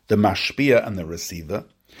of the mashpia and the receiver.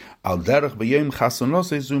 Al derech b'yom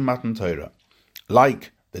chasonos zu matan Torah,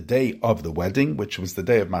 like the day of the wedding, which was the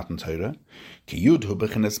day of Matan Torah. Ki yud hu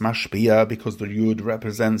b'chines mashpia, because the yud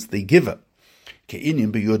represents the giver. Ki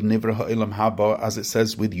inim b'yud nivra ha'olam haba, as it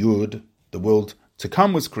says with yud, the world to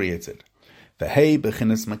come was created. The hay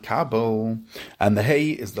b'chinas makabel, and the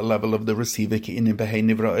hay is the level of the receiver. Ki inim b'hei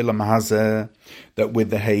nivra olam hazeh, that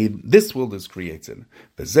with the hay this world is created.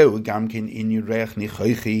 V'zeu gamkin inu reich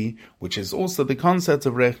nichoichi, which is also the concept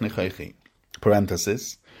of reich nichoichi.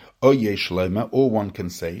 Parenthesis. O yesh loma, or one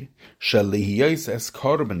can say, shalihiyos es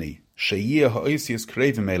korbani sheyiyah ha'oisius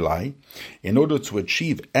krevim elai, in order to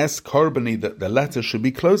achieve es korbani, that the letter should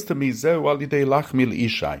be close to me. Zeu alidei lachmi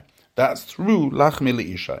l'ishai. That's through lachmi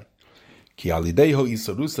l'ishai. Ki alideho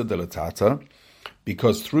isarusa delatata,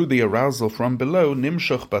 because through the arousal from below,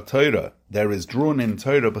 nimshach b'Torah, there is drawn in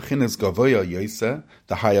Torah b'chines gavoya yoseh,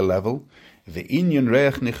 the higher level, ve'inyan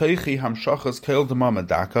reich nichoichi hamshachas kel dema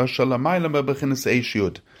medaka shalamaylam b'chines eish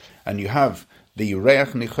yud, and you have the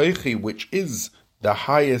reich nichoichi, which is the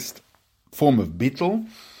highest form of bittul,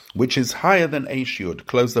 which is higher than eish yud.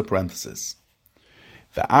 Close the parenthesis.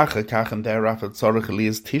 Ve'acha kachem derafat tzorach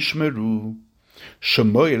eliyas tishmeru.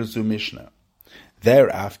 Shemoyer zu Mishnah.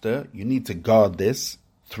 Thereafter, you need to guard this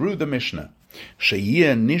through the Mishnah.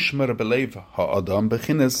 Sheyeh nishmer belev ha'adam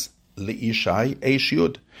b'chines li'ishai eish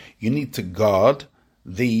yud. You need to guard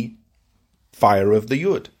the fire of the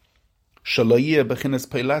yud. Shaloyeh b'chines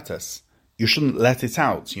peilates. You shouldn't let it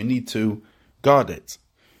out. You need to guard it.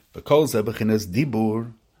 V'kol zeh b'chines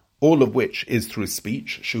dibur, all of which is through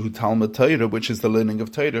speech. Shuhu Talmud Torah, which is the learning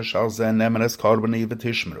of Torah. Shal zeh nemer es karbani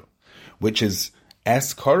v'tishmeru, which is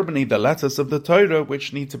es korbani, the letters of the Torah,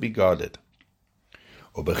 which need to be guarded.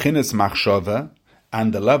 Ubechinis machshava,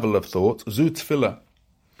 and the level of thought, zu tefillah,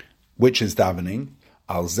 which is davening.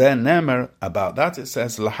 Al zeh nemer, about that it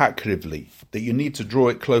says lahakrivli, that you need to draw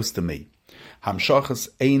it close to me. Hamshachas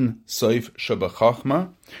ein soif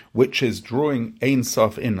shebachachma, which is drawing ein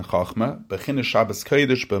sof in chachma. Bechinis Shabbos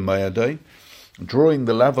Kodesh b'mayadai, drawing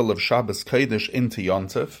the level of Shabbos Kodesh into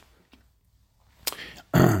Yontef.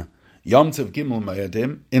 Yom Tov Gimel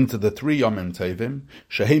Mayadim, into the 3 Yomim Tovim,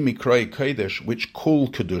 Shehe Mikroi Kodesh, which call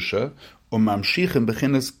Kedusha, Mamshichim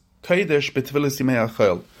B'chinas Kodesh B'Tfilas Yimei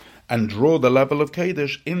Achol, and draw the level of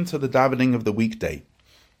Kodesh into the davening of the weekday.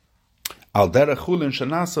 Al derech chulin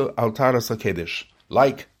shenaso al taras HaKodesh,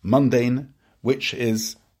 like mundane, which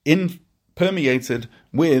is permeated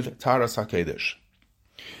with taras HaKodesh.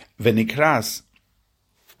 V'nikras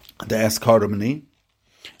the eskarmini,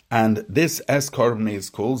 and this eskarmni is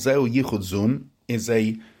called Zeu Yichud Zun, is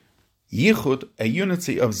a yichud, a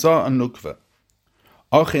unity of Zah and Nukva.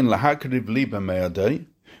 Achin lahakriv liba me'adai,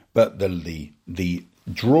 but the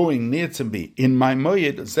drawing near to me in my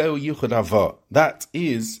moyed Zeu Yichud Avah, that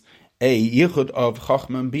is a yichud of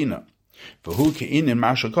Chachma and Bina. V'hu ke'in in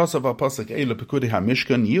ma'ashakosav al-pasuk eile pekudi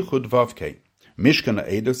ha-mishkan yichud vavkei. Mishkan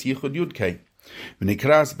ha'edos yichud yudkei.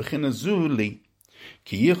 V'nikras b'china zu li.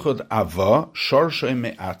 Ki yichud ava shorshe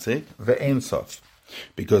me'atik ve'en sof.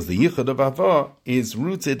 Because the yichud of ava is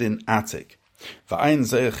rooted in atik. Va'ayin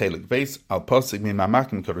zeh chelik beis al posik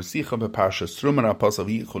mimamakim korosicha beparshas truma al posav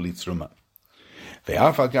yichud litzruma.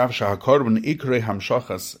 Ve'af agav shahakorban ikre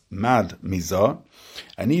hamshachas mad mizah.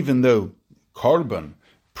 And even though korban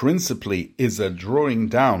principally is a drawing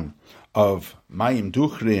down of mayim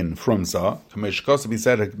duchrin from zah, kameshkos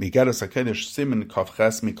b'zerek b'geras hakedesh simin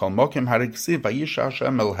kavches mikol mokim hariksiv vayisha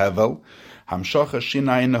Hashem el hevel hamshachas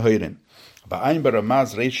shinayin nehoirin. Va'ayin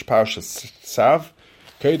baramaz reish parshas tzav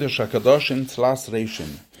kodesh hakadoshin tlas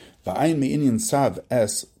reishin. Va'ayin me'inyan tzav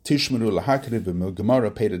es tishmeru lahakriv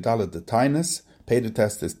b'gemara pededala detainis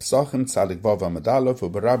pedetestis psachim tzadik vav amadalov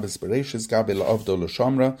u'barabis bereishis gabi la'avdo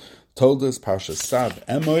l'shomra toldos parshas tzav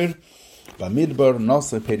emoir Bamidbar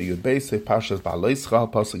Nasa Period Beis Parshas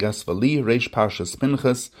Ba'Loischa Pasagas Vali Reish Parshas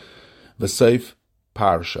Pinchas V'Seif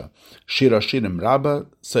Parsha Shira Shirim Rabba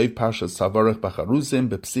Seif Parshas Savarech Bacharuzim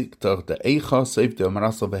B'Psiktach De'echa Seif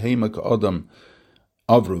De'omarasa V'Heima Ka'odam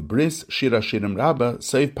Avru Bris Shira Shirim Rabba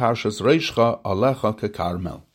Seif Parshas Reishcha Alecha Ka'Karmel.